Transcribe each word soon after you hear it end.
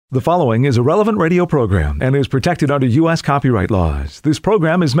The following is a relevant radio program and is protected under U.S. copyright laws. This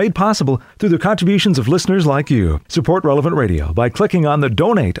program is made possible through the contributions of listeners like you. Support Relevant Radio by clicking on the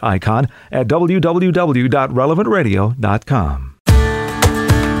donate icon at www.relevantradio.com.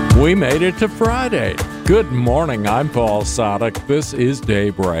 We made it to Friday. Good morning, I'm Paul Sadek. This is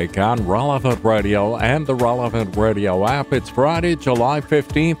Daybreak on Relevant Radio and the Relevant Radio app. It's Friday, July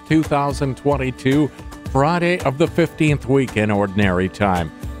 15th, 2022, Friday of the 15th week in Ordinary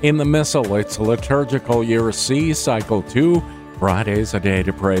Time. In the Missal, it's liturgical year C, cycle 2. Friday's a day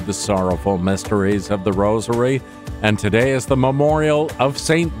to pray the sorrowful mysteries of the Rosary. And today is the memorial of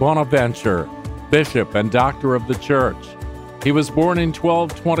Saint Bonaventure, Bishop and Doctor of the Church. He was born in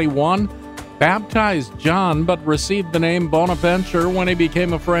 1221, baptized John, but received the name Bonaventure when he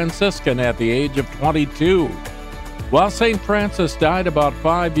became a Franciscan at the age of 22. While St. Francis died about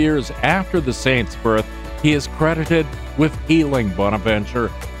 5 years after the saint's birth, he is credited with healing Bonaventure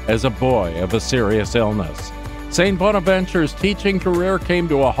as a boy of a serious illness. St. Bonaventure's teaching career came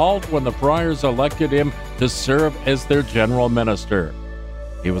to a halt when the friars elected him to serve as their general minister.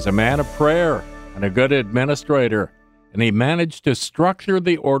 He was a man of prayer and a good administrator, and he managed to structure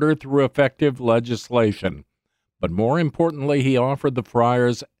the order through effective legislation. But more importantly, he offered the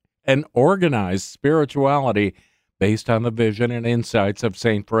friars an organized spirituality based on the vision and insights of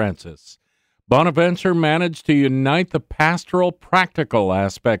St. Francis. Bonaventure managed to unite the pastoral, practical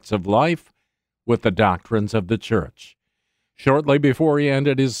aspects of life with the doctrines of the Church. Shortly before he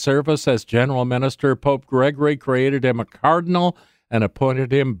ended his service as general minister, Pope Gregory created him a cardinal and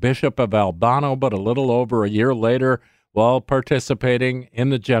appointed him Bishop of Albano, but a little over a year later, while participating in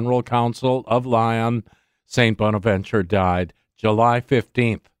the General Council of Lyon, St. Bonaventure died July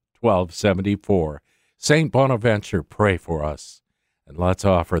 15th, 1274. St. Bonaventure, pray for us. And let's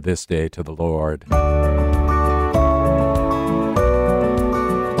offer this day to the Lord.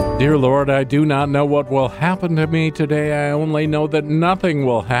 Dear Lord, I do not know what will happen to me today. I only know that nothing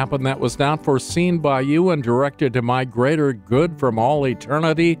will happen that was not foreseen by you and directed to my greater good from all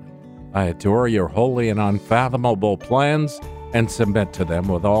eternity. I adore your holy and unfathomable plans and submit to them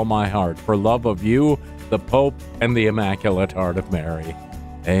with all my heart for love of you, the Pope, and the Immaculate Heart of Mary.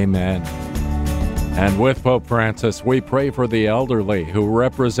 Amen. And with Pope Francis, we pray for the elderly who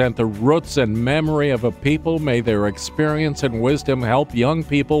represent the roots and memory of a people. May their experience and wisdom help young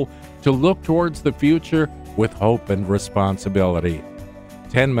people to look towards the future with hope and responsibility.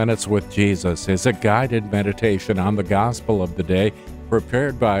 10 Minutes with Jesus is a guided meditation on the gospel of the day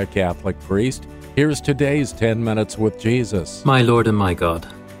prepared by a Catholic priest. Here's today's 10 Minutes with Jesus. My Lord and my God,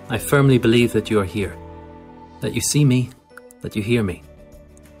 I firmly believe that you are here, that you see me, that you hear me.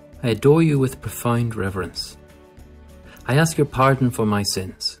 I adore you with profound reverence. I ask your pardon for my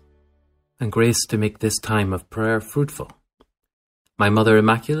sins and grace to make this time of prayer fruitful. My Mother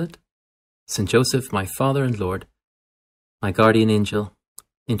Immaculate, Saint Joseph, my Father and Lord, my guardian angel,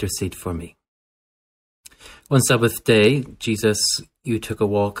 intercede for me. One Sabbath day, Jesus, you took a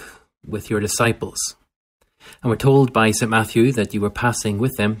walk with your disciples, and were told by St. Matthew that you were passing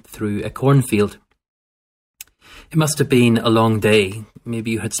with them through a cornfield. It must have been a long day.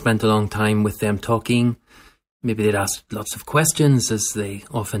 Maybe you had spent a long time with them talking. Maybe they'd asked lots of questions, as they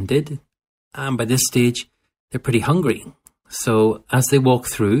often did. And by this stage, they're pretty hungry. So as they walk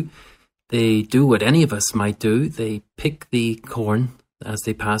through, they do what any of us might do. They pick the corn as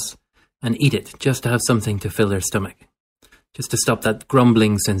they pass and eat it, just to have something to fill their stomach. Just to stop that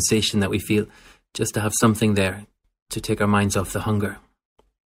grumbling sensation that we feel. Just to have something there to take our minds off the hunger.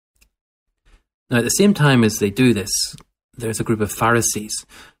 Now, at the same time as they do this, there's a group of Pharisees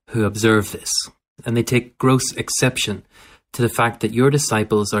who observe this, and they take gross exception to the fact that your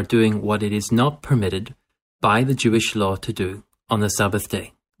disciples are doing what it is not permitted by the Jewish law to do on the Sabbath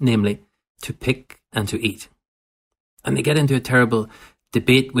day, namely, to pick and to eat. And they get into a terrible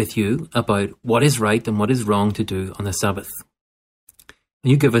debate with you about what is right and what is wrong to do on the Sabbath.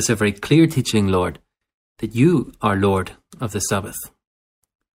 And you give us a very clear teaching, Lord, that you are Lord of the Sabbath,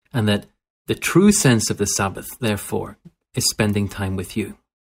 and that the true sense of the Sabbath, therefore, is spending time with you.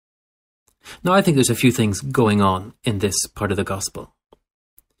 Now, I think there's a few things going on in this part of the gospel.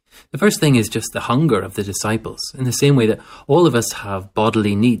 The first thing is just the hunger of the disciples. In the same way that all of us have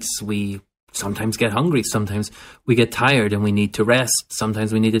bodily needs, we sometimes get hungry, sometimes we get tired and we need to rest,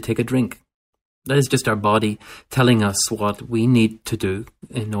 sometimes we need to take a drink. That is just our body telling us what we need to do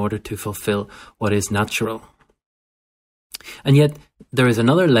in order to fulfill what is natural. And yet, there is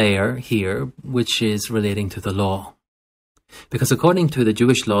another layer here which is relating to the law. Because according to the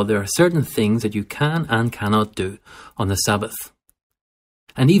Jewish law, there are certain things that you can and cannot do on the Sabbath.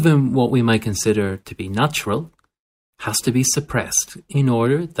 And even what we might consider to be natural has to be suppressed in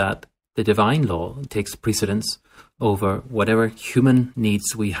order that the divine law takes precedence over whatever human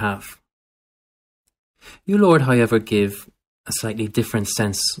needs we have. You, Lord, however, give a slightly different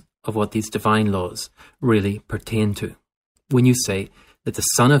sense of what these divine laws really pertain to when you say that the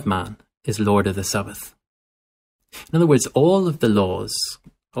Son of Man is Lord of the Sabbath. In other words, all of the laws,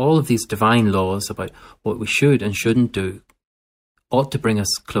 all of these divine laws about what we should and shouldn't do ought to bring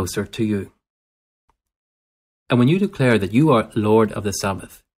us closer to you. And when you declare that you are Lord of the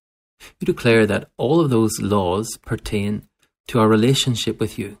Sabbath, you declare that all of those laws pertain to our relationship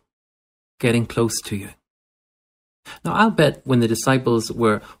with you, getting close to you. Now, I'll bet when the disciples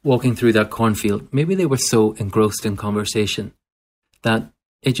were walking through that cornfield, maybe they were so engrossed in conversation that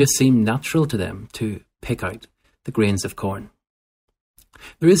it just seemed natural to them to pick out the grains of corn.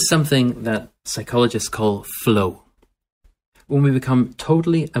 There is something that psychologists call flow, when we become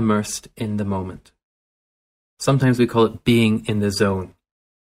totally immersed in the moment. Sometimes we call it being in the zone.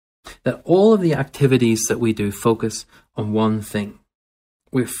 That all of the activities that we do focus on one thing.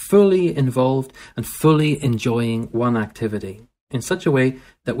 We're fully involved and fully enjoying one activity in such a way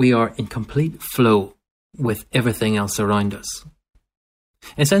that we are in complete flow with everything else around us.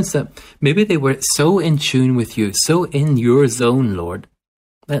 In a sense that maybe they were so in tune with you, so in your zone, Lord,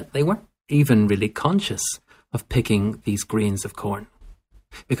 that they weren't even really conscious of picking these grains of corn,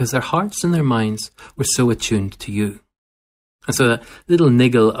 because their hearts and their minds were so attuned to you. And so that little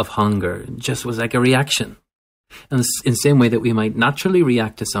niggle of hunger just was like a reaction. And in the same way that we might naturally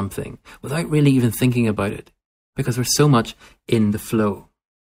react to something without really even thinking about it, because we're so much in the flow.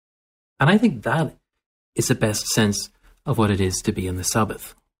 And I think that is the best sense of what it is to be in the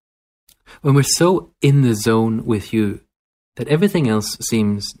Sabbath. When we're so in the zone with you that everything else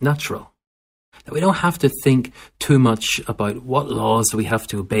seems natural, that we don't have to think too much about what laws do we have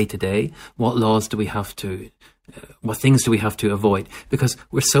to obey today, what things do we have to avoid, because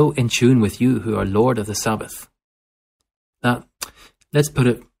we're so in tune with you who are Lord of the Sabbath. Now, let's put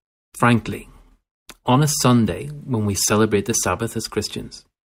it frankly, on a Sunday when we celebrate the Sabbath as Christians,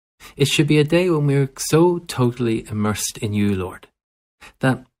 it should be a day when we're so totally immersed in you, Lord,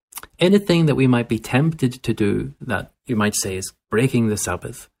 that anything that we might be tempted to do that you might say is breaking the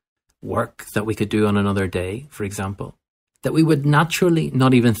Sabbath, work that we could do on another day, for example, that we would naturally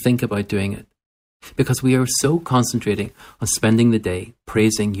not even think about doing it, because we are so concentrating on spending the day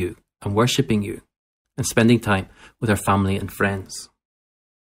praising you and worshipping you and spending time with our family and friends.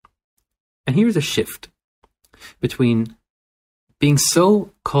 And here's a shift between being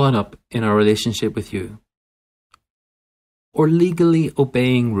so caught up in our relationship with you or legally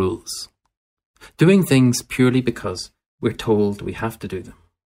obeying rules, doing things purely because we're told we have to do them.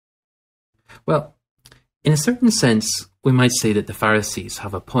 Well, in a certain sense, we might say that the Pharisees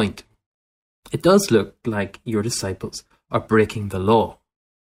have a point. It does look like your disciples are breaking the law,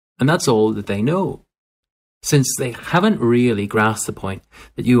 and that's all that they know, since they haven't really grasped the point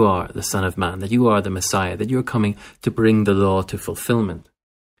that you are the Son of Man, that you are the Messiah, that you're coming to bring the law to fulfillment.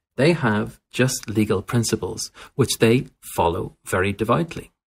 They have just legal principles, which they follow very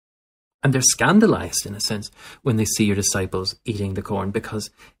devoutly. And they're scandalized, in a sense, when they see your disciples eating the corn, because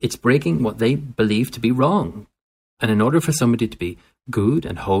it's breaking what they believe to be wrong. And in order for somebody to be good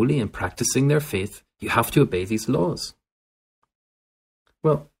and holy and practicing their faith, you have to obey these laws.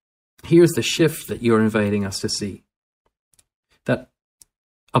 Well, here's the shift that you're inviting us to see. That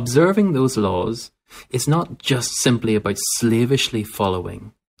observing those laws is not just simply about slavishly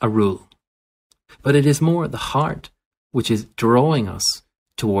following a rule, but it is more the heart which is drawing us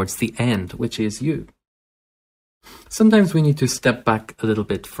towards the end, which is you. Sometimes we need to step back a little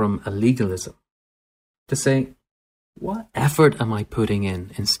bit from a legalism to say, what effort am I putting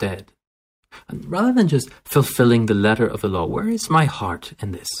in instead? And rather than just fulfilling the letter of the law, where is my heart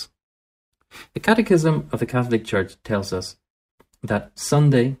in this? The Catechism of the Catholic Church tells us that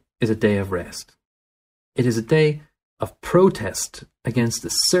Sunday is a day of rest. It is a day of protest against the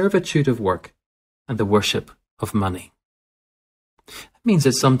servitude of work and the worship of money. That means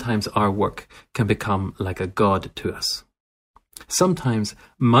that sometimes our work can become like a god to us. Sometimes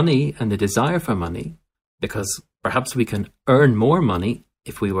money and the desire for money, because perhaps we can earn more money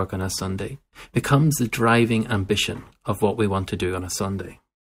if we work on a Sunday, becomes the driving ambition of what we want to do on a Sunday.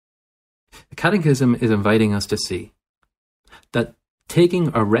 The Catechism is inviting us to see that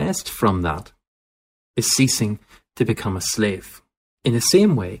taking a rest from that is ceasing to become a slave, in the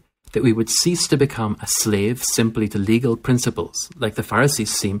same way that we would cease to become a slave simply to legal principles, like the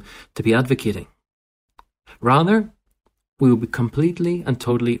Pharisees seem to be advocating. Rather, we will be completely and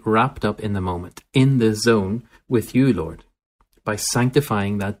totally wrapped up in the moment, in the zone with you, Lord, by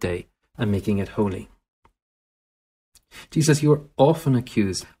sanctifying that day and making it holy. Jesus, you are often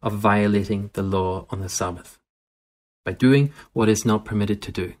accused of violating the law on the Sabbath by doing what is not permitted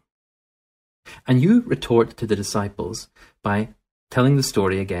to do. And you retort to the disciples by telling the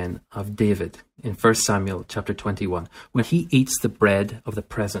story again of David in 1 Samuel chapter 21, when he eats the bread of the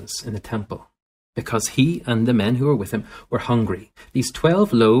presence in the temple, because he and the men who were with him were hungry. These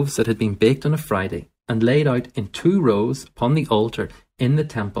 12 loaves that had been baked on a Friday and laid out in 2 rows upon the altar in the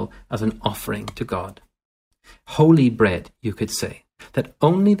temple as an offering to God. Holy bread, you could say, that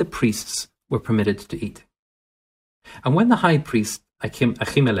only the priests were permitted to eat. And when the high priest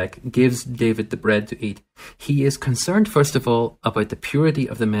Ahimelech gives David the bread to eat, he is concerned first of all about the purity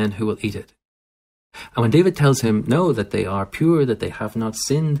of the men who will eat it. And when David tells him, no, that they are pure, that they have not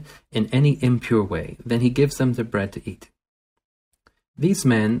sinned in any impure way, then he gives them the bread to eat. These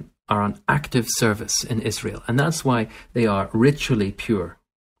men are on active service in Israel, and that's why they are ritually pure.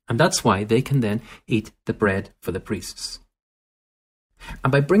 And that's why they can then eat the bread for the priests.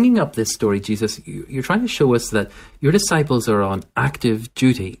 And by bringing up this story, Jesus, you're trying to show us that your disciples are on active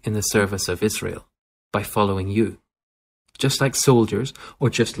duty in the service of Israel by following you, just like soldiers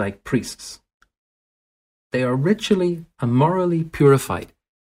or just like priests. They are ritually and morally purified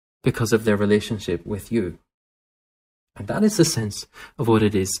because of their relationship with you. And that is the sense of what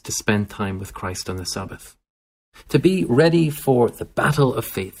it is to spend time with Christ on the Sabbath. To be ready for the battle of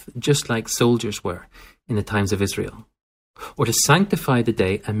faith, just like soldiers were in the times of Israel. Or to sanctify the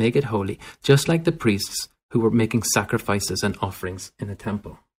day and make it holy, just like the priests who were making sacrifices and offerings in the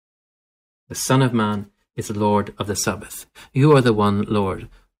temple. The Son of Man is Lord of the Sabbath. You are the one, Lord,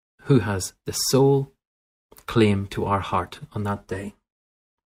 who has the sole claim to our heart on that day.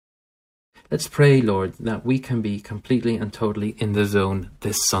 Let's pray, Lord, that we can be completely and totally in the zone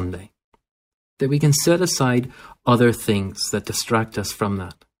this Sunday. That we can set aside other things that distract us from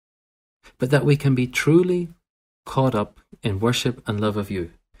that. But that we can be truly caught up in worship and love of you,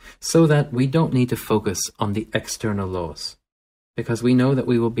 so that we don't need to focus on the external laws, because we know that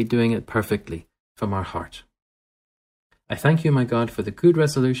we will be doing it perfectly from our heart. I thank you, my God, for the good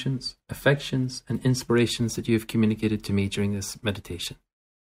resolutions, affections, and inspirations that you have communicated to me during this meditation.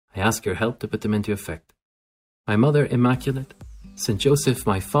 I ask your help to put them into effect. My Mother Immaculate, St. Joseph,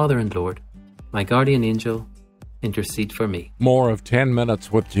 my Father and Lord, my guardian angel, intercede for me. More of 10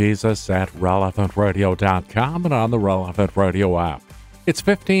 Minutes with Jesus at relevantradio.com and on the Relevant Radio app. It's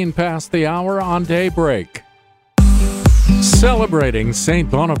 15 past the hour on Daybreak. Celebrating St.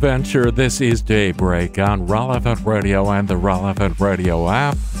 Bonaventure, this is Daybreak on Relevant Radio and the Relevant Radio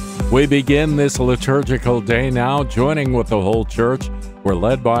app. We begin this liturgical day now, joining with the whole church. We're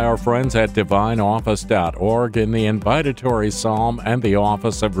led by our friends at divineoffice.org in the invitatory psalm and the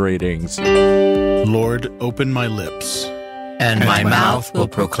office of readings. Lord, open my lips, and my mouth will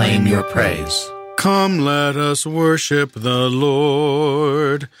proclaim your praise. Come, let us worship the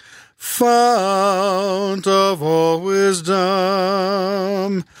Lord, fount of all wisdom.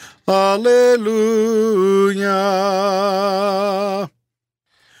 Alleluia.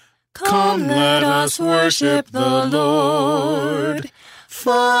 Come, let us worship the Lord,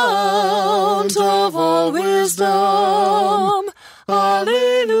 fount of all wisdom. Alleluia.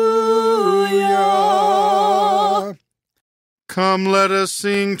 Come, let us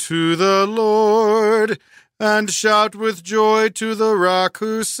sing to the Lord, and shout with joy to the Rock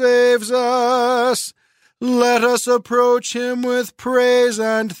who saves us. Let us approach him with praise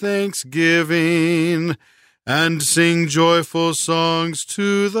and thanksgiving, and sing joyful songs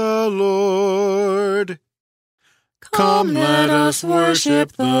to the Lord. Come, let us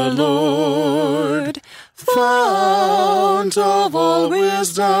worship the Lord, fount of all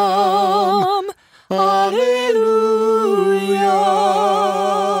wisdom. Alleluia.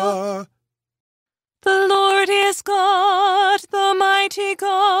 The Lord is God, the mighty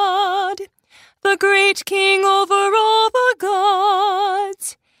God, the great King over all the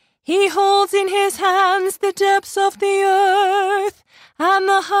gods. He holds in his hands the depths of the earth, and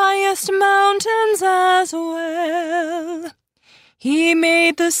the highest mountains as well. He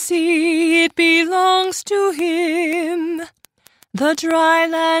made the sea, it belongs to him. The dry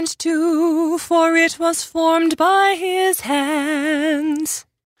land too, for it was formed by his hands.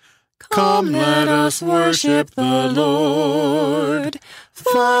 Come, let us worship the Lord,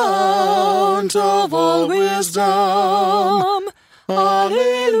 fount of all wisdom.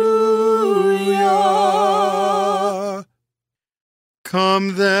 Alleluia.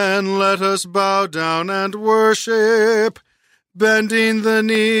 Come then, let us bow down and worship, bending the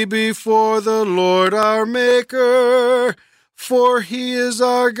knee before the Lord our Maker. For he is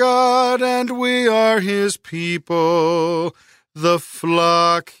our God, and we are his people, the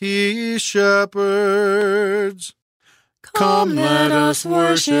flock he shepherds. Come, let us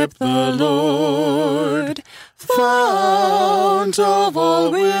worship the Lord, fount of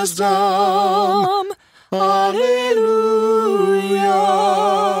all wisdom.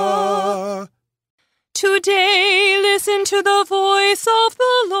 Alleluia. Today listen to the voice of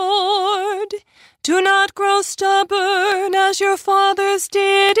the Lord. Do not grow stubborn as your fathers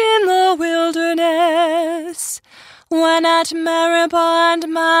did in the wilderness, when at Meribah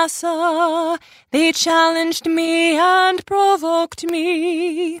and Massah they challenged me and provoked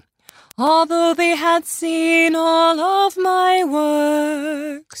me, although they had seen all of my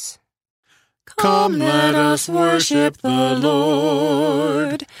works. Come, let us worship the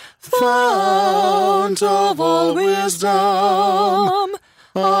Lord, fount of all wisdom.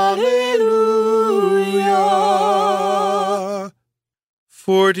 Alleluia.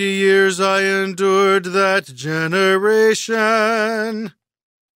 40 years I endured that generation.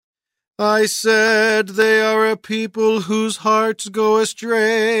 I said, they are a people whose hearts go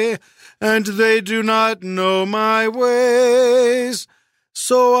astray, and they do not know my ways.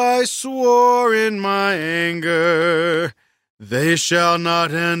 So I swore in my anger, they shall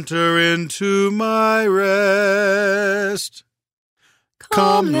not enter into my rest.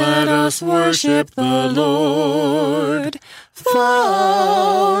 Come, let us worship the Lord,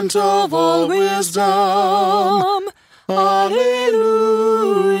 fount of all wisdom.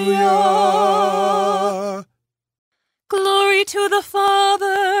 Alleluia. Glory to the Father,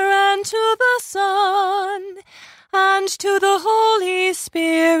 and to the Son, and to the Holy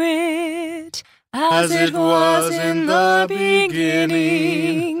Spirit, as it was in the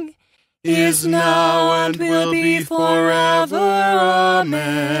beginning, is now, and will be forever.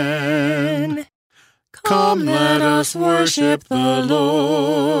 Amen. Come, let us worship the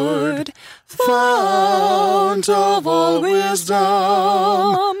Lord, fount of all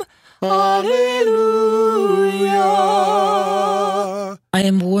wisdom. Alleluia. I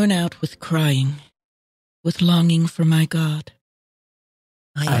am worn out with crying, with longing for my God.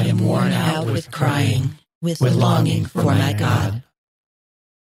 I am worn out with crying, with longing for my God.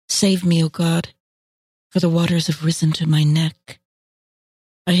 Save me, O God, for the waters have risen to my neck.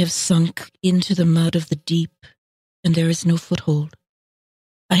 I have sunk into the mud of the deep, and there is no foothold.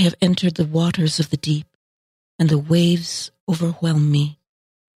 I have entered the waters of the deep, and the waves overwhelm me.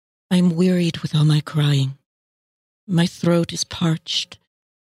 I am wearied with all my crying. My throat is parched.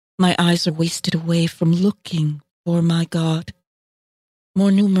 My eyes are wasted away from looking for my God.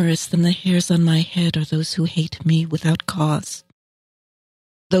 More numerous than the hairs on my head are those who hate me without cause.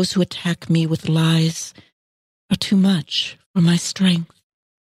 Those who attack me with lies are too much for my strength.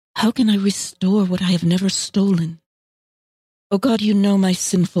 How can I restore what I have never stolen? O God, you know my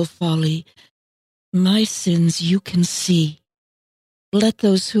sinful folly. My sins you can see. Let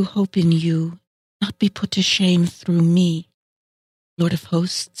those who hope in you not be put to shame through me. Lord of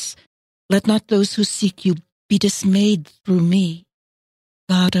hosts, let not those who seek you be dismayed through me.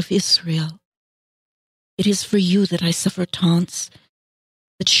 God of Israel, it is for you that I suffer taunts,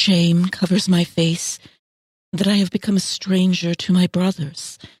 that shame covers my face, that I have become a stranger to my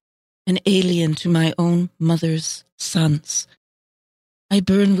brothers, an alien to my own mother's sons. I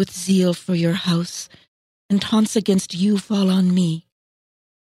burn with zeal for your house, and taunts against you fall on me.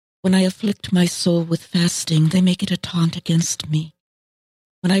 When I afflict my soul with fasting, they make it a taunt against me.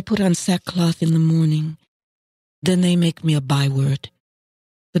 When I put on sackcloth in the morning, then they make me a byword,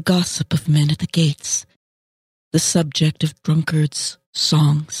 the gossip of men at the gates, the subject of drunkards'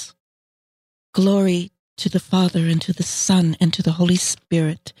 songs. Glory to the Father, and to the Son, and to the Holy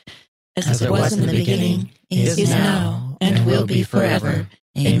Spirit, as it was in the beginning, is now, and will be forever.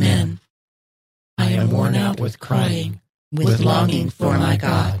 Amen. I am worn out with crying, with longing for my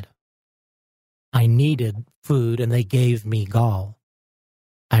God. I needed food, and they gave me gall.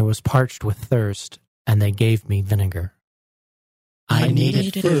 I was parched with thirst, and they gave me vinegar. I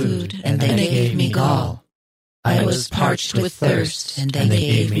needed food, and they gave me gall. I was parched with thirst, and they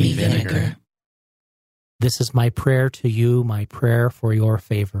gave me vinegar. This is my prayer to you, my prayer for your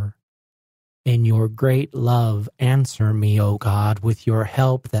favor. In your great love, answer me, O God, with your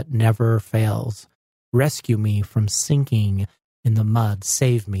help that never fails. Rescue me from sinking in the mud.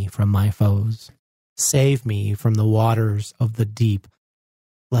 Save me from my foes. Save me from the waters of the deep,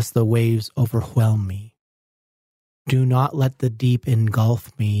 lest the waves overwhelm me. Do not let the deep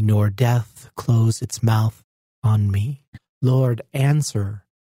engulf me, nor death close its mouth on me. Lord, answer,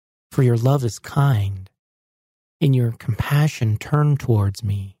 for your love is kind. In your compassion, turn towards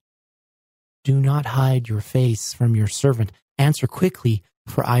me. Do not hide your face from your servant. Answer quickly,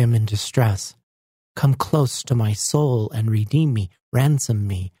 for I am in distress. Come close to my soul and redeem me. Ransom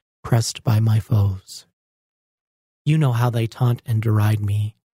me, pressed by my foes. You know how they taunt and deride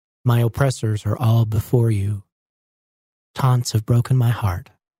me. My oppressors are all before you. Taunts have broken my heart.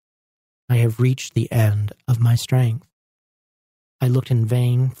 I have reached the end of my strength. I looked in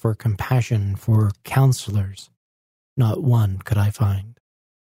vain for compassion, for counselors. Not one could I find.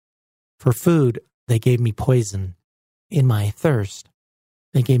 For food, they gave me poison. In my thirst,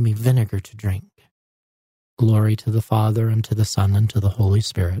 they gave me vinegar to drink. Glory to the Father, and to the Son, and to the Holy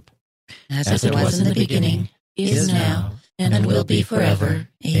Spirit. As it was in the beginning, is now, and will be forever.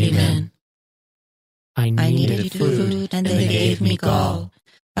 Amen. I needed food, and they gave me gall.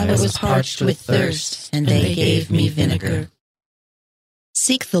 I was parched with thirst, and they gave me vinegar.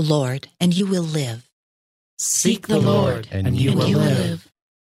 Seek the Lord, and you will live. Seek the Lord, and you will live.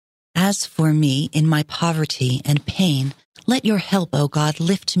 As for me, in my poverty and pain, let your help, O God,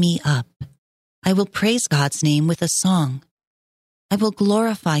 lift me up. I will praise God's name with a song. I will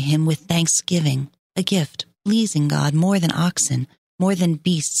glorify him with thanksgiving, a gift pleasing God more than oxen, more than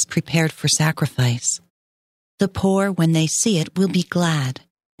beasts prepared for sacrifice. The poor, when they see it, will be glad,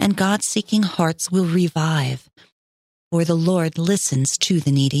 and God-seeking hearts will revive. For the Lord listens to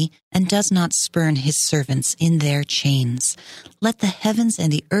the needy and does not spurn his servants in their chains. Let the heavens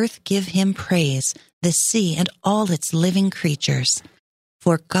and the earth give him praise, the sea and all its living creatures.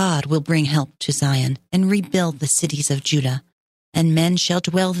 For God will bring help to Zion and rebuild the cities of Judah, and men shall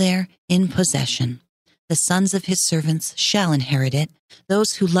dwell there in possession. The sons of his servants shall inherit it.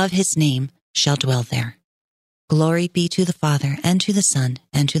 Those who love his name shall dwell there. Glory be to the Father, and to the Son,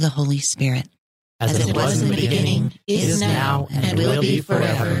 and to the Holy Spirit. As it was in the beginning, is now, and will be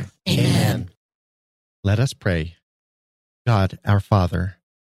forever. Amen. Let us pray. God, our Father,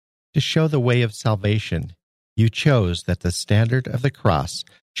 to show the way of salvation, you chose that the standard of the cross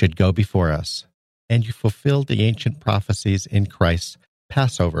should go before us, and you fulfilled the ancient prophecies in Christ's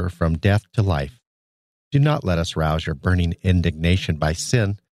Passover from death to life. Do not let us rouse your burning indignation by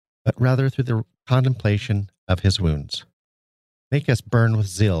sin, but rather through the contemplation of his wounds. Make us burn with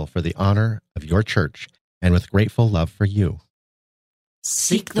zeal for the honor of your church and with grateful love for you.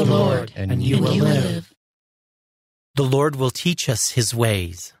 Seek the Lord, and you will live. The Lord will teach us his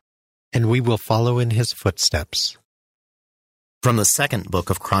ways, and we will follow in his footsteps. From the second book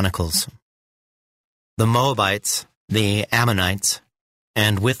of Chronicles. The Moabites, the Ammonites,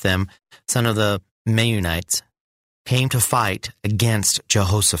 and with them some of the Meunites, came to fight against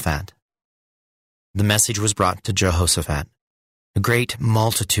Jehoshaphat. The message was brought to Jehoshaphat. A great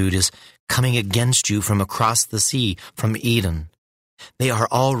multitude is coming against you from across the sea, from Edom. They are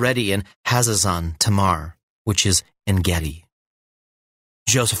already in Hazazon Tamar, which is En-gedi.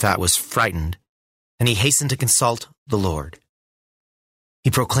 Jehoshaphat was frightened, and he hastened to consult the Lord. He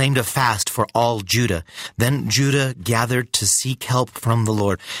proclaimed a fast for all Judah. Then Judah gathered to seek help from the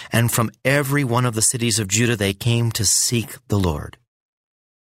Lord, and from every one of the cities of Judah they came to seek the Lord.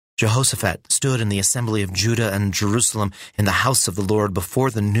 Jehoshaphat stood in the assembly of Judah and Jerusalem in the house of the Lord before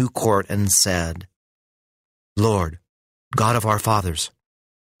the new court and said, Lord, God of our fathers,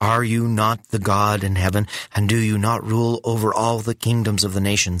 are you not the God in heaven, and do you not rule over all the kingdoms of the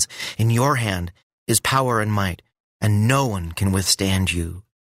nations? In your hand is power and might, and no one can withstand you.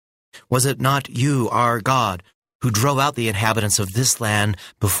 Was it not you, our God, who drove out the inhabitants of this land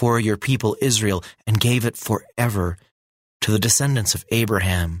before your people Israel and gave it forever to the descendants of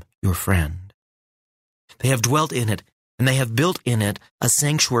Abraham, your friend? They have dwelt in it, and they have built in it a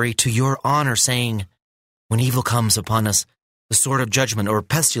sanctuary to your honor, saying, when evil comes upon us, the sword of judgment, or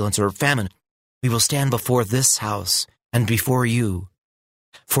pestilence, or famine, we will stand before this house and before you.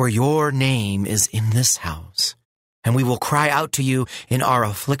 For your name is in this house, and we will cry out to you in our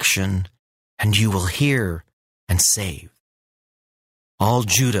affliction, and you will hear and save. All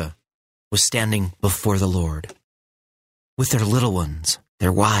Judah was standing before the Lord, with their little ones,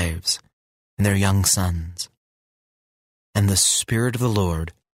 their wives, and their young sons. And the Spirit of the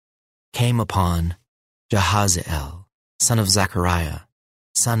Lord came upon Jahaziel, son of Zechariah,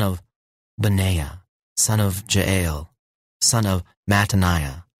 son of Benaiah, son of Jael, son of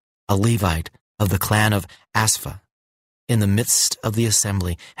Mattaniah, a Levite of the clan of Asaph, in the midst of the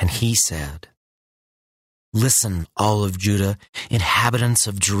assembly, and he said, Listen, all of Judah, inhabitants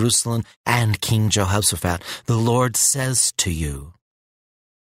of Jerusalem, and King Jehoshaphat, the Lord says to you,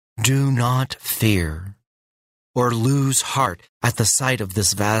 do not fear or lose heart at the sight of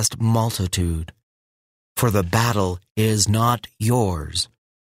this vast multitude, for the battle is not yours,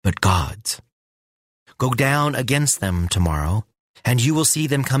 but God's. Go down against them tomorrow, and you will see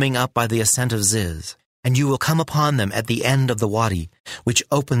them coming up by the ascent of Ziz, and you will come upon them at the end of the wadi, which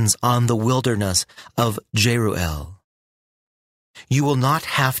opens on the wilderness of Jeruel. You will not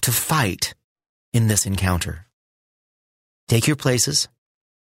have to fight in this encounter. Take your places,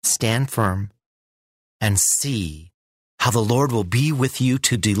 stand firm, and see how the Lord will be with you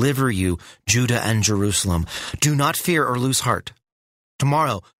to deliver you, Judah and Jerusalem. Do not fear or lose heart.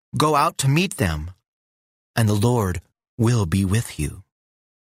 Tomorrow, go out to meet them, and the Lord will be with you."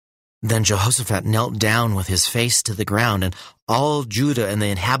 Then Jehoshaphat knelt down with his face to the ground, and all Judah and the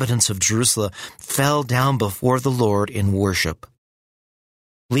inhabitants of Jerusalem fell down before the Lord in worship.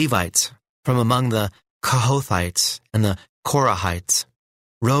 Levites from among the Kohathites and the Korahites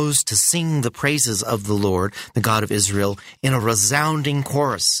rose to sing the praises of the Lord, the God of Israel, in a resounding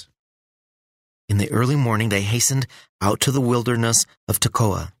chorus. In the early morning they hastened out to the wilderness of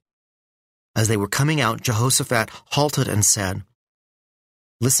Tekoa. As they were coming out, Jehoshaphat halted and said,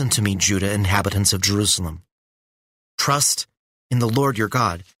 "Listen to me, Judah, inhabitants of Jerusalem. Trust in the Lord your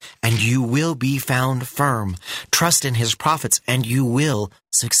God, and you will be found firm. Trust in his prophets, and you will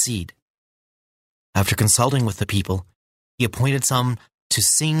succeed." After consulting with the people, he appointed some to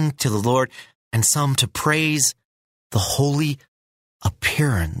sing to the Lord and some to praise the holy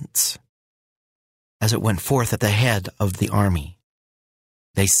appearance as it went forth at the head of the army.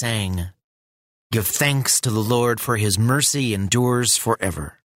 They sang, "Give thanks to the Lord, for his mercy endures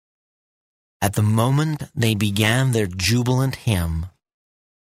forever." At the moment they began their jubilant hymn,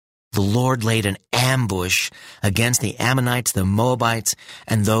 the Lord laid an ambush against the Ammonites, the Moabites,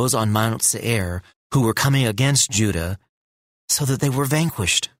 and those on Mount Seir who were coming against Judah, so that they were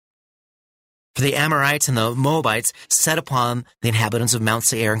vanquished. For the Amorites and the Moabites set upon the inhabitants of Mount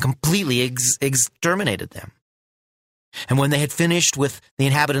Seir and completely exterminated them. And when they had finished with the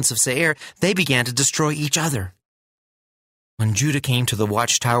inhabitants of Seir, they began to destroy each other. When Judah came to the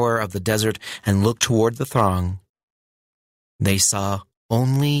watchtower of the desert and looked toward the throng, they saw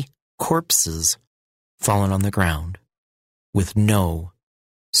only corpses fallen on the ground, with no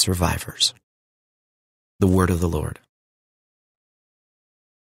survivors. The word of the Lord.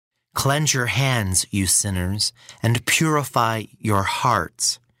 Cleanse your hands, you sinners, and purify your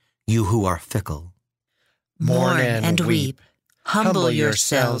hearts, you who are fickle. Mourn and weep. Humble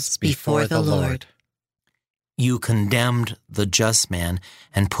yourselves before the Lord. You condemned the just man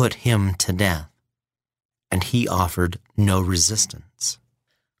and put him to death, and he offered no resistance.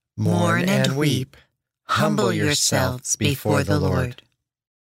 Mourn and weep. Humble yourselves before the Lord.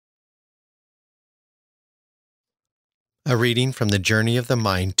 A reading from the Journey of the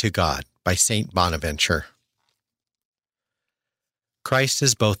Mind to God by St. Bonaventure. Christ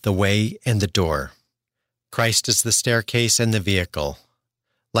is both the way and the door. Christ is the staircase and the vehicle,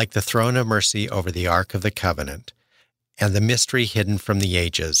 like the throne of mercy over the Ark of the Covenant, and the mystery hidden from the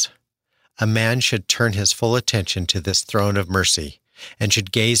ages. A man should turn his full attention to this throne of mercy, and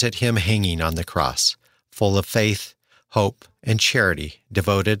should gaze at him hanging on the cross, full of faith, hope, and charity,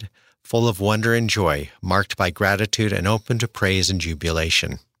 devoted, full of wonder and joy, marked by gratitude and open to praise and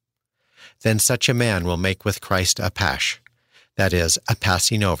jubilation. Then such a man will make with Christ a pasch, that is, a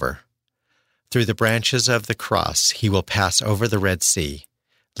passing over. Through the branches of the cross he will pass over the Red Sea,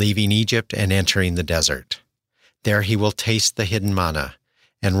 leaving Egypt and entering the desert. There he will taste the hidden manna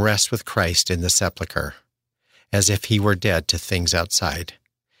and rest with Christ in the sepulchre, as if he were dead to things outside.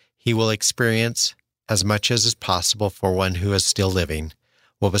 He will experience, as much as is possible for one who is still living,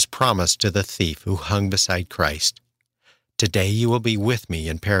 what was promised to the thief who hung beside Christ. Today you will be with me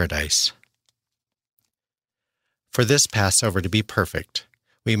in paradise. For this Passover to be perfect,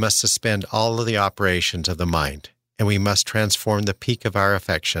 we must suspend all of the operations of the mind, and we must transform the peak of our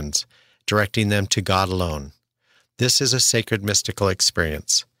affections, directing them to God alone. This is a sacred mystical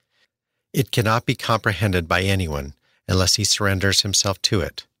experience. It cannot be comprehended by anyone unless he surrenders himself to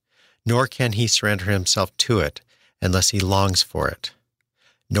it, nor can he surrender himself to it unless he longs for it.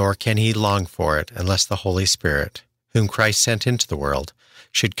 Nor can he long for it unless the Holy Spirit, whom Christ sent into the world,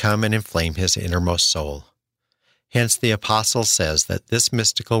 should come and inflame his innermost soul. Hence the Apostle says that this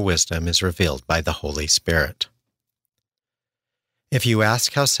mystical wisdom is revealed by the Holy Spirit. If you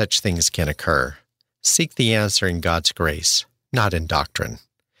ask how such things can occur, seek the answer in God's grace, not in doctrine,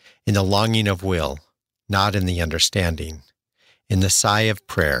 in the longing of will, not in the understanding, in the sigh of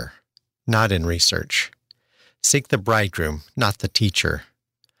prayer, not in research. Seek the bridegroom, not the teacher,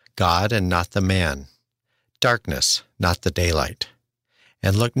 God and not the man, darkness, not the daylight.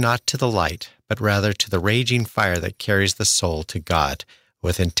 And look not to the light, but rather to the raging fire that carries the soul to God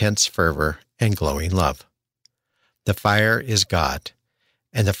with intense fervor and glowing love. The fire is God,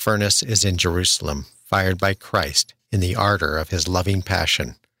 and the furnace is in Jerusalem, fired by Christ in the ardor of his loving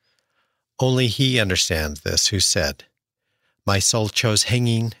passion. Only he understands this who said, "My soul chose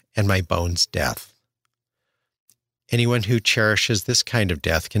hanging, and my bones death." Anyone who cherishes this kind of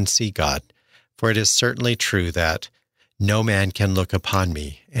death can see God, for it is certainly true that No man can look upon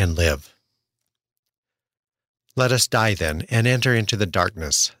me and live. Let us die then, and enter into the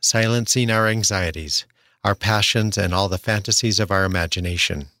darkness, silencing our anxieties, our passions, and all the fantasies of our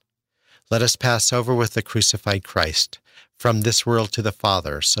imagination. Let us pass over with the crucified Christ from this world to the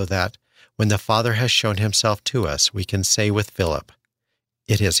Father, so that, when the Father has shown himself to us, we can say with Philip,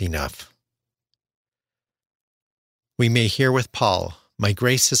 "It is enough." We may hear with Paul, "My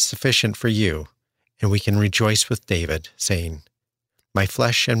grace is sufficient for you," and we can rejoice with David, saying, "My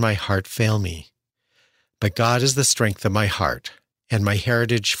flesh and my heart fail me. But God is the strength of my heart, and my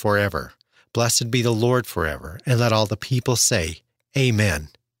heritage forever. Blessed be the Lord forever, and let all the people say, Amen,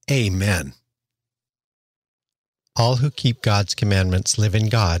 Amen." All who keep God's commandments live in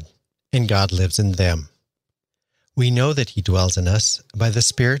God, and God lives in them. We know that He dwells in us by the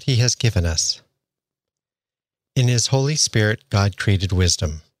Spirit He has given us. In His Holy Spirit, God created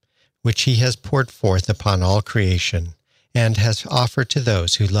wisdom, which He has poured forth upon all creation, and has offered to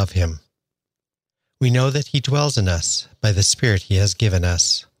those who love Him. We know that He dwells in us by the Spirit He has given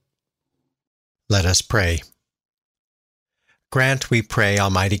us. Let us pray. Grant, we pray,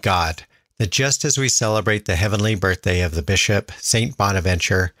 Almighty God, that just as we celebrate the heavenly birthday of the Bishop, St.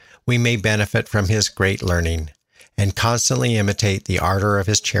 Bonaventure, we may benefit from his great learning and constantly imitate the ardor of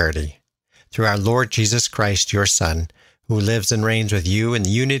his charity. Through our Lord Jesus Christ, your Son, who lives and reigns with you in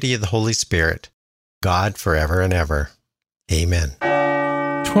the unity of the Holy Spirit, God forever and ever. Amen.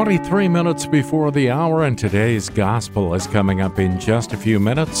 23 minutes before the hour, and today's gospel is coming up in just a few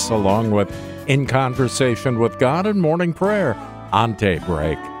minutes, along with In Conversation with God and Morning Prayer on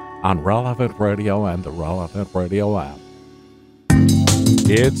Daybreak on Relevant Radio and the Relevant Radio app.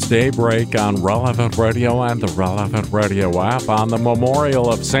 It's Daybreak on Relevant Radio and the Relevant Radio app on the memorial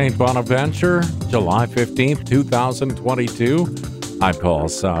of St. Bonaventure, July 15th, 2022. I'm Paul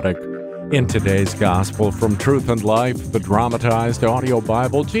Sadek. In today's Gospel from Truth and Life, the dramatized audio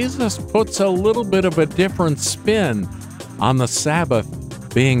Bible, Jesus puts a little bit of a different spin on the Sabbath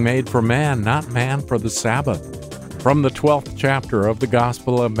being made for man, not man for the Sabbath. From the 12th chapter of the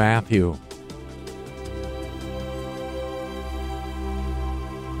Gospel of Matthew.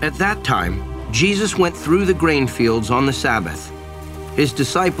 At that time, Jesus went through the grain fields on the Sabbath. His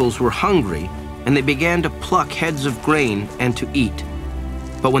disciples were hungry, and they began to pluck heads of grain and to eat.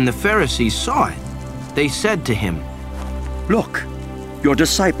 But when the Pharisees saw it, they said to him, "Look, your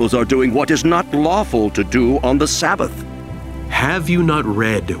disciples are doing what is not lawful to do on the Sabbath." Have you not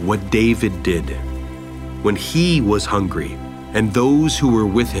read what David did when he was hungry, and those who were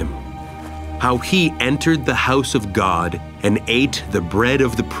with him? How he entered the house of God and ate the bread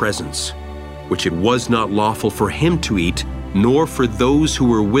of the presence, which it was not lawful for him to eat, nor for those who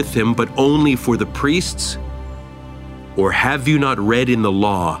were with him, but only for the priests? Or have you not read in the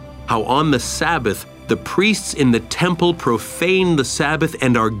law how on the Sabbath the priests in the temple profane the Sabbath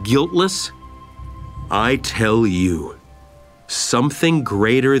and are guiltless? I tell you, something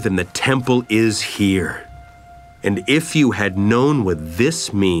greater than the temple is here. And if you had known what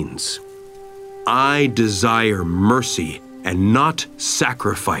this means, I desire mercy and not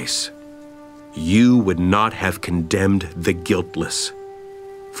sacrifice, you would not have condemned the guiltless.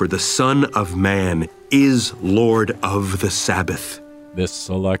 For the Son of Man is Lord of the Sabbath. This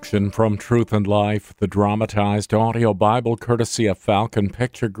selection from Truth and Life, the dramatized audio Bible courtesy of Falcon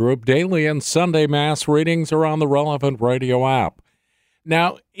Picture Group. Daily and Sunday Mass readings are on the Relevant Radio app.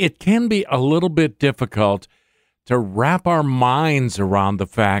 Now, it can be a little bit difficult to wrap our minds around the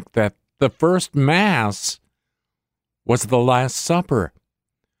fact that the first Mass was the Last Supper.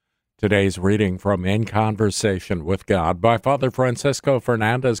 Today's reading from In Conversation with God by Father Francisco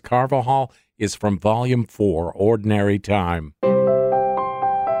Fernandez Carvajal is from Volume 4, Ordinary Time.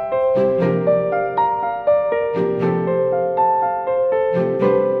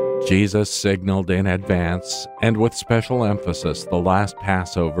 Jesus signaled in advance, and with special emphasis, the last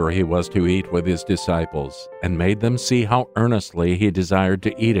Passover he was to eat with his disciples, and made them see how earnestly he desired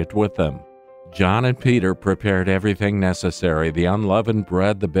to eat it with them. John and Peter prepared everything necessary, the unleavened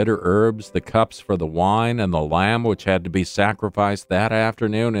bread, the bitter herbs, the cups for the wine, and the lamb which had to be sacrificed that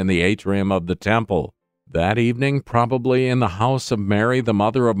afternoon in the atrium of the temple. That evening, probably in the house of Mary, the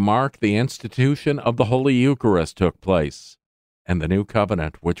mother of Mark, the institution of the Holy Eucharist took place, and the new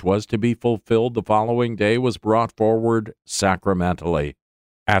covenant, which was to be fulfilled the following day, was brought forward sacramentally.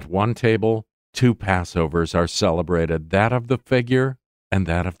 At one table, two Passovers are celebrated, that of the figure and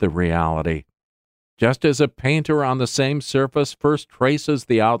that of the reality. Just as a painter on the same surface first traces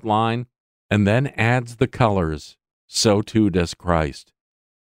the outline and then adds the colors, so too does Christ.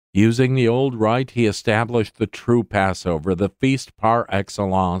 Using the old rite, he established the true Passover, the feast par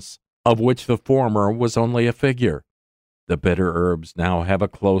excellence, of which the former was only a figure. The bitter herbs now have a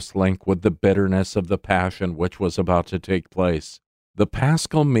close link with the bitterness of the passion which was about to take place. The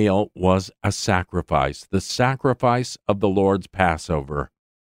Paschal meal was a sacrifice, the sacrifice of the Lord's Passover.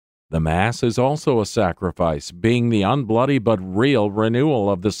 The Mass is also a sacrifice, being the unbloody but real renewal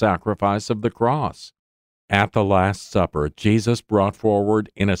of the sacrifice of the cross. At the Last Supper, Jesus brought forward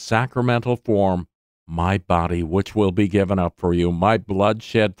in a sacramental form, my body which will be given up for you, my blood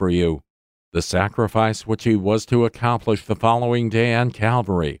shed for you, the sacrifice which he was to accomplish the following day on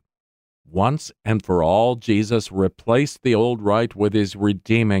Calvary. Once and for all, Jesus replaced the old rite with his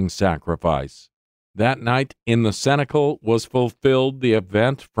redeeming sacrifice. That night in the cenacle was fulfilled the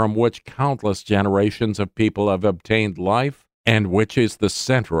event from which countless generations of people have obtained life and which is the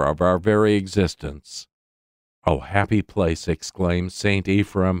center of our very existence. O happy place, exclaims St.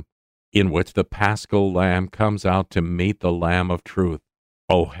 Ephraim, in which the Paschal Lamb comes out to meet the Lamb of truth.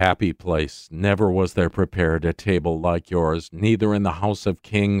 O happy place, never was there prepared a table like yours, neither in the house of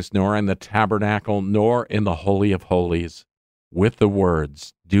kings, nor in the tabernacle, nor in the Holy of Holies. With the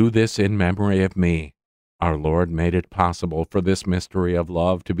words, "Do this in memory of me," our Lord made it possible for this mystery of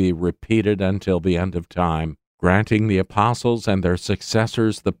love to be repeated until the end of time, granting the apostles and their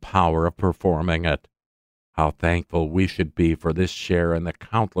successors the power of performing it. How thankful we should be for this share in the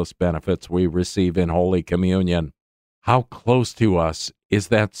countless benefits we receive in Holy Communion. How close to us is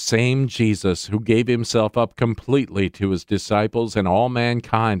that same Jesus who gave himself up completely to his disciples and all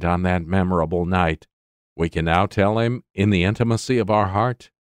mankind on that memorable night. We can now tell him in the intimacy of our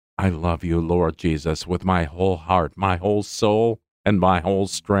heart, I love you, Lord Jesus, with my whole heart, my whole soul, and my whole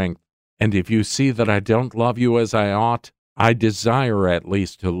strength. And if you see that I don't love you as I ought, I desire at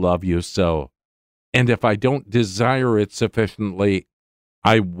least to love you so. And if I don't desire it sufficiently,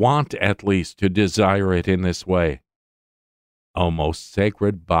 I want at least to desire it in this way. O most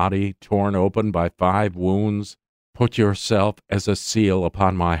sacred body, torn open by 5 wounds, put yourself as a seal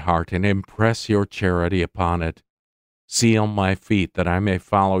upon my heart and impress your charity upon it. Seal my feet that I may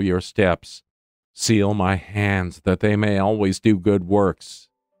follow your steps. Seal my hands that they may always do good works.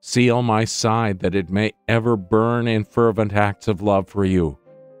 Seal my side that it may ever burn in fervent acts of love for you.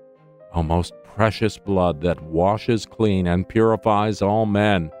 O most precious blood that washes clean and purifies all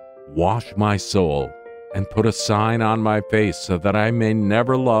men, wash my soul and put a sign on my face so that I may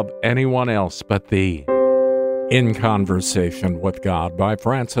never love anyone else but thee. In Conversation with God by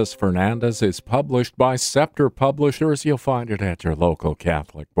Francis Fernandez is published by Scepter Publishers. You'll find it at your local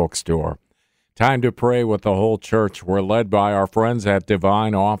Catholic bookstore. Time to pray with the whole church. We're led by our friends at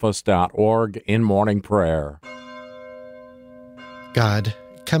divineoffice.org in morning prayer. God,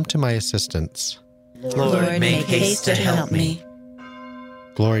 come to my assistance. Lord, make haste to help me.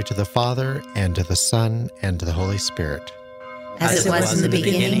 Glory to the Father, and to the Son, and to the Holy Spirit. As it was in the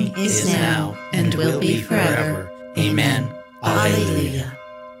beginning, is now, and will be forever. Amen. Alleluia.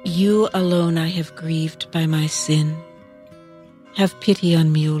 You alone I have grieved by my sin. Have pity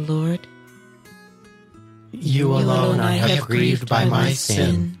on me, O Lord. You alone I have grieved by my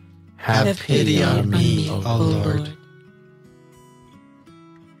sin. Have pity on me, O Lord.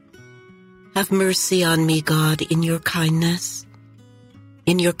 Have mercy on me, God, in your kindness.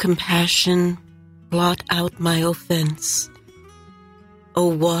 In your compassion, blot out my offense. O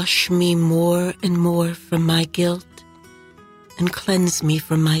wash me more and more from my guilt, and cleanse me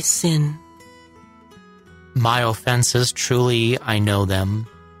from my sin. My offenses, truly I know them.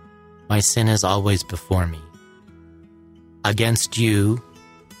 My sin is always before me. Against you,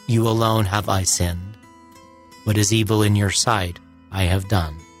 you alone have I sinned. What is evil in your sight, I have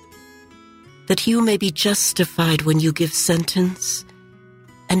done. That you may be justified when you give sentence,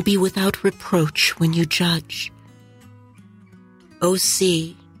 and be without reproach when you judge. O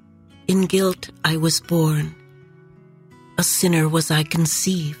see, in guilt I was born, a sinner was I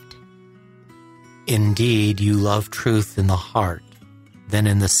conceived. Indeed, you love truth in the heart. Then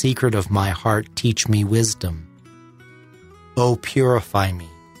in the secret of my heart teach me wisdom. O purify me,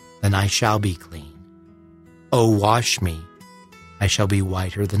 then I shall be clean. O wash me, I shall be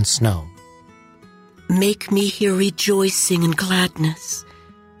whiter than snow. Make me hear rejoicing and gladness,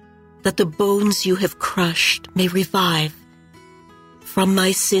 that the bones you have crushed may revive. From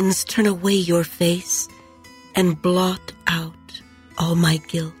my sins turn away your face, and blot out all my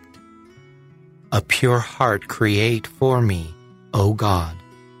guilt. A pure heart create for me, O God.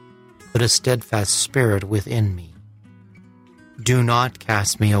 Put a steadfast spirit within me. Do not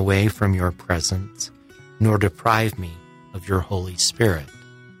cast me away from your presence, nor deprive me of your Holy Spirit.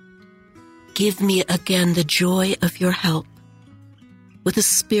 Give me again the joy of your help. With a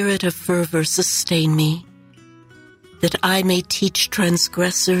spirit of fervor sustain me, that I may teach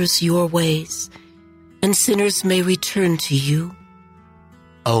transgressors your ways, and sinners may return to you.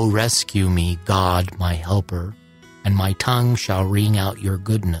 O rescue me, God, my helper, and my tongue shall ring out your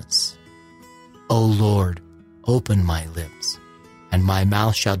goodness. O Lord, open my lips, and my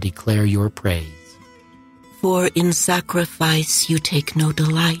mouth shall declare your praise. For in sacrifice you take no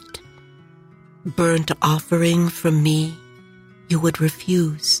delight. Burnt offering from me you would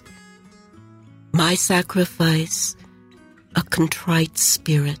refuse. My sacrifice, a contrite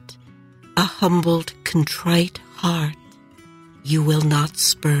spirit, a humbled, contrite heart, you will not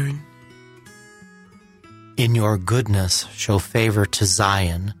spurn. In your goodness show favor to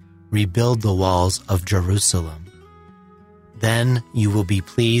Zion, rebuild the walls of Jerusalem. Then you will be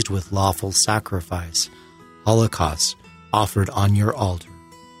pleased with lawful sacrifice, holocaust offered on your altar.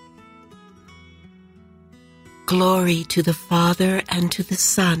 Glory to the Father, and to the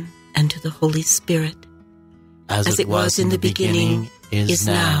Son, and to the Holy Spirit. As it was in the beginning, is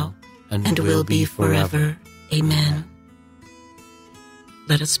now, and will be forever. Amen.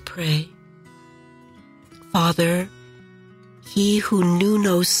 Let us pray. Father, he who knew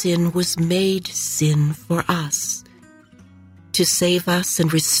no sin was made sin for us, to save us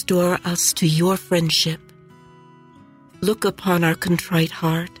and restore us to your friendship. Look upon our contrite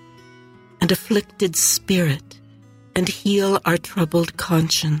heart and afflicted spirit, and heal our troubled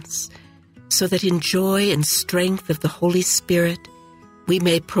conscience, so that in joy and strength of the Holy Spirit we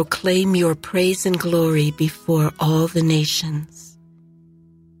may proclaim your praise and glory before all the nations.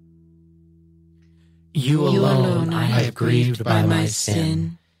 You alone I have grieved by my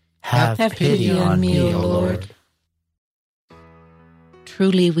sin. Have pity on me, O Lord.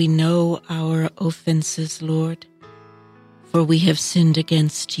 Truly we know our offenses, Lord, for we have sinned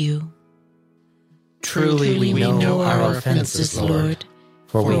against you. Truly we know our offenses, Lord,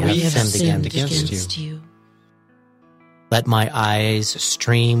 for we have sinned against you. Let my eyes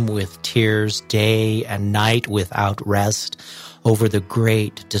stream with tears day and night without rest over the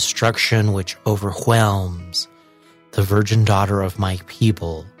great destruction which overwhelms the virgin daughter of my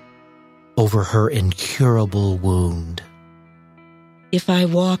people, over her incurable wound. If I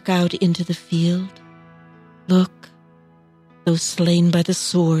walk out into the field, look, those slain by the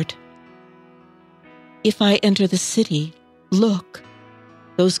sword. If I enter the city, look,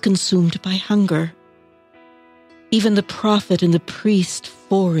 those consumed by hunger. Even the prophet and the priest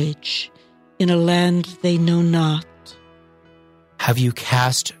forage in a land they know not. Have you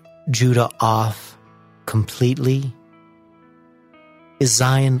cast Judah off completely? Is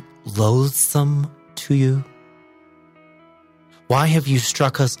Zion loathsome to you? Why have you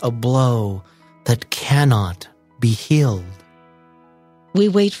struck us a blow that cannot be healed? We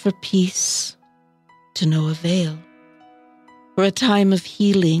wait for peace, to no avail, for a time of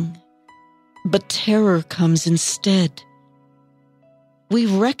healing, but terror comes instead. We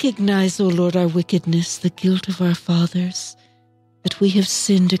recognize, O Lord, our wickedness, the guilt of our fathers, that we have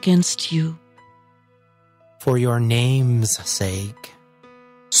sinned against you. For your name's sake,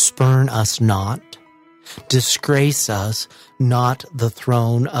 spurn us not, disgrace us not the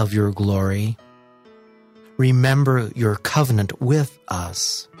throne of your glory. Remember your covenant with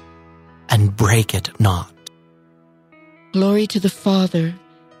us, and break it not. Glory to the Father,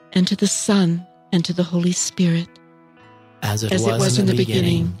 and to the Son, and to the Holy Spirit. As it was in the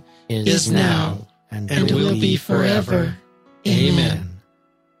beginning, is now, and will be forever. Amen.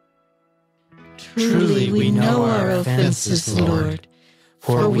 Truly we know our offenses, Lord,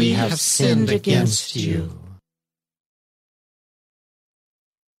 for we have sinned against you.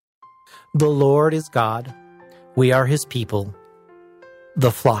 The Lord is God. We are his people,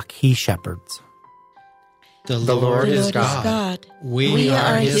 the flock he shepherds. The Lord is God. We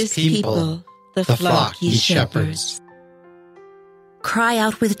are his people, the flock he shepherds. Cry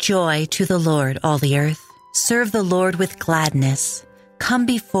out with joy to the Lord, all the earth. Serve the Lord with gladness. Come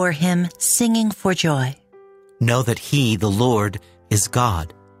before him, singing for joy. Know that he, the Lord, is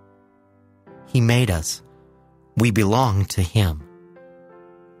God. He made us. We belong to him.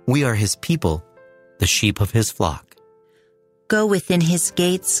 We are his people, the sheep of his flock. Go within his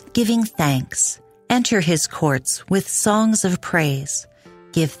gates, giving thanks. Enter his courts with songs of praise.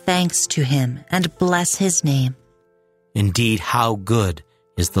 Give thanks to him and bless his name. Indeed, how good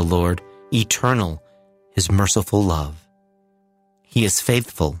is the Lord, eternal, his merciful love. He is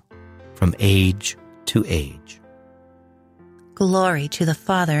faithful from age to age. Glory to the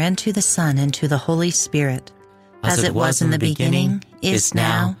Father, and to the Son, and to the Holy Spirit, as it was in the beginning, is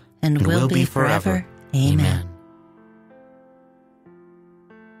now, and will be forever. Amen.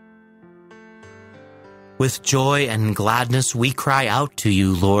 With joy and gladness we cry out to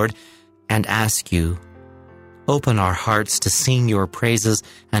you, Lord, and ask you, Open our hearts to sing your praises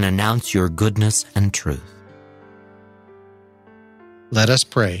and announce your goodness and truth. Let us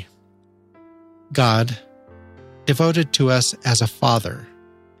pray. God, devoted to us as a Father,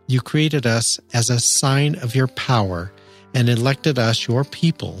 you created us as a sign of your power and elected us your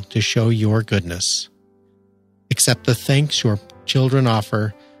people to show your goodness. Accept the thanks your children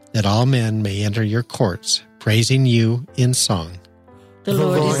offer, that all men may enter your courts, praising you in song. The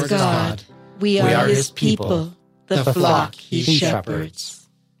Lord is God. We are his people, the flock he shepherds.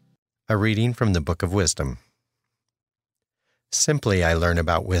 A reading from the Book of Wisdom. Simply I learn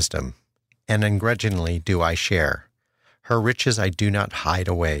about wisdom, and ungrudgingly do I share. Her riches I do not hide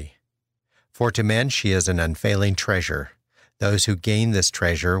away. For to men she is an unfailing treasure. Those who gain this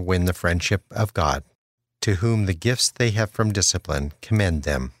treasure win the friendship of God. To whom the gifts they have from discipline, commend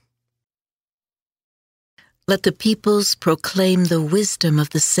them. Let the peoples proclaim the wisdom of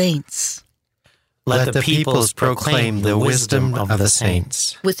the saints. Let the peoples proclaim the wisdom of the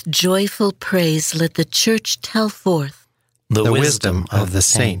saints. With joyful praise let the church tell forth the wisdom of the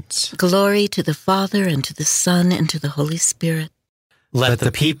saints. Glory to the Father, and to the Son, and to the Holy Spirit. Let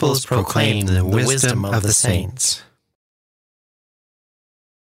the peoples proclaim the wisdom of the saints.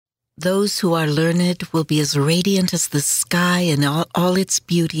 Those who are learned will be as radiant as the sky in all its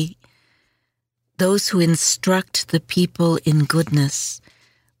beauty. Those who instruct the people in goodness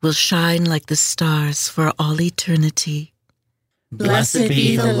will shine like the stars for all eternity. Blessed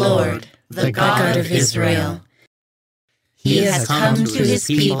be the Lord, the God of Israel. He has come to his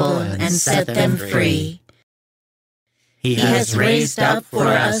people and set them free. He has raised up for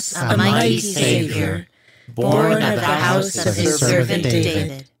us a mighty Savior, born of the house of his servant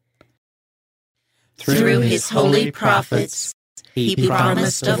David. Through his holy prophets, he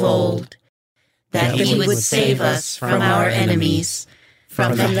promised of old that he would save us from our enemies,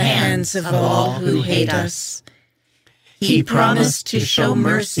 from the hands of all who hate us. He promised to show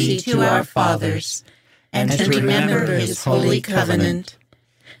mercy to our fathers and to remember his holy covenant.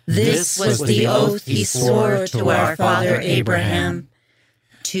 This was the oath he swore to our father Abraham,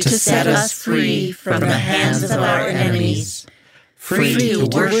 to set us free from the hands of our enemies, free to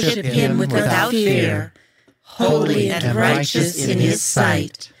worship him without fear, holy and righteous in his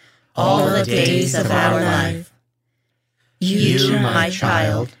sight, all the days of our life. You, my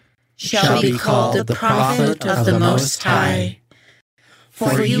child, shall be called the prophet of the Most High,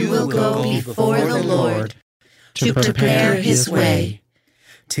 for you will go before the Lord to prepare his way,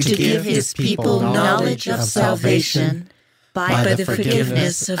 to give his people knowledge of salvation by the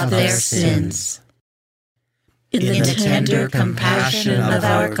forgiveness of their sins. In the tender compassion of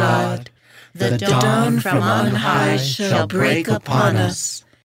our God, the dawn from on high shall break upon us,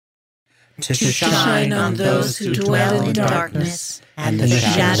 to shine on those who dwell in darkness and the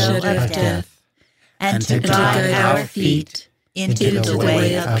shadow of death, and to guide our feet into the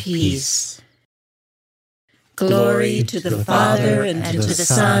way of peace. Glory to the Father, and to the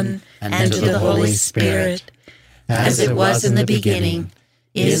Son, and to the Holy Spirit, as it was in the beginning,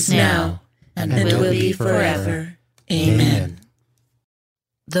 is now, and will be forever. Amen.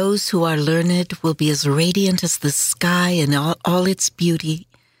 Those who are learned will be as radiant as the sky in all its beauty.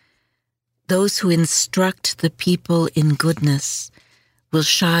 Those who instruct the people in goodness will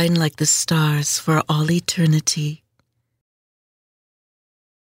shine like the stars for all eternity.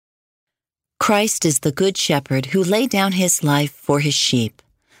 Christ is the Good Shepherd who laid down his life for his sheep.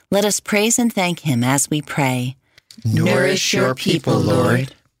 Let us praise and thank him as we pray. Nourish your people,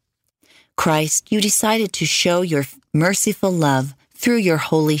 Lord. Christ, you decided to show your merciful love through your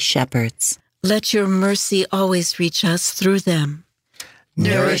holy shepherds. Let your mercy always reach us through them.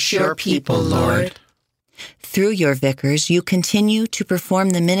 Nourish your people, Lord. Through your vicars, you continue to perform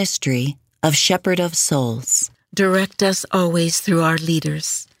the ministry of shepherd of souls. Direct us always through our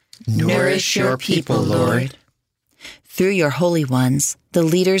leaders. Nourish your people, Lord. Through your holy ones, the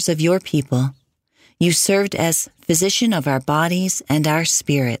leaders of your people, you served as physician of our bodies and our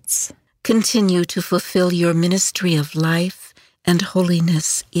spirits. Continue to fulfill your ministry of life and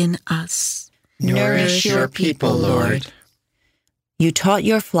holiness in us. Nourish your people, Lord. You taught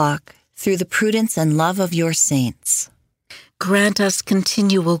your flock through the prudence and love of your saints. Grant us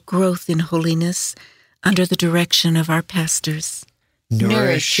continual growth in holiness under the direction of our pastors.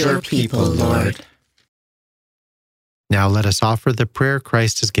 Nourish your people, Lord. Now let us offer the prayer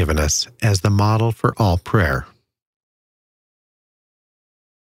Christ has given us as the model for all prayer.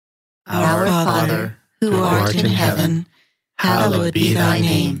 Our Father, who art in heaven, hallowed be thy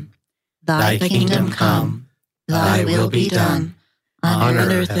name. Thy kingdom come, thy will be done, on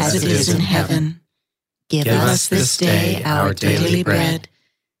earth as it is in heaven. Give us this day our daily bread,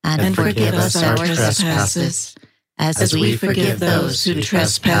 And forgive us our trespasses, as we forgive those who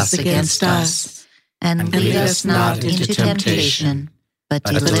trespass against us. And lead us not into temptation, but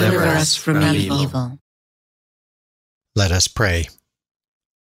deliver us from evil. Let us pray.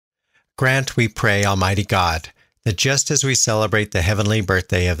 Grant, we pray, Almighty God, that just as we celebrate the heavenly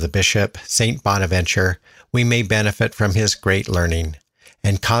birthday of the Bishop, St. Bonaventure, we may benefit from his great learning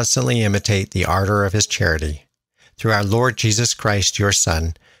and constantly imitate the ardor of his charity. Through our Lord Jesus Christ, your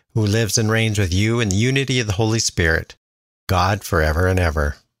Son, who lives and reigns with you in the unity of the Holy Spirit, God forever and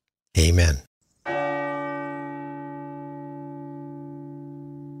ever. Amen.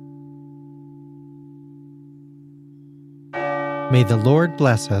 May the Lord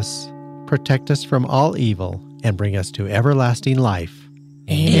bless us, protect us from all evil, and bring us to everlasting life.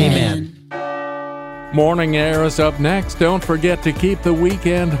 Amen. Morning Air is up next. Don't forget to keep the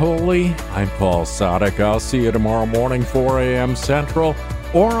weekend holy. I'm Paul Sadek. I'll see you tomorrow morning, 4 a.m. Central,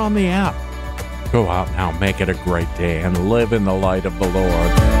 or on the app. Go out now, make it a great day, and live in the light of the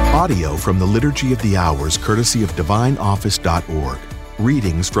Lord. Audio from the Liturgy of the Hours, courtesy of DivineOffice.org.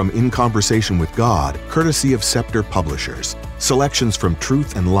 Readings from In Conversation with God, courtesy of Scepter Publishers. Selections from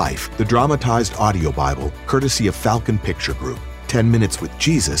Truth and Life, the dramatized audio Bible, courtesy of Falcon Picture Group. 10 Minutes with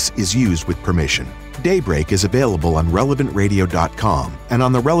Jesus is used with permission. Daybreak is available on RelevantRadio.com and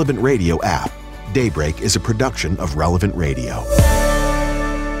on the Relevant Radio app. Daybreak is a production of Relevant Radio.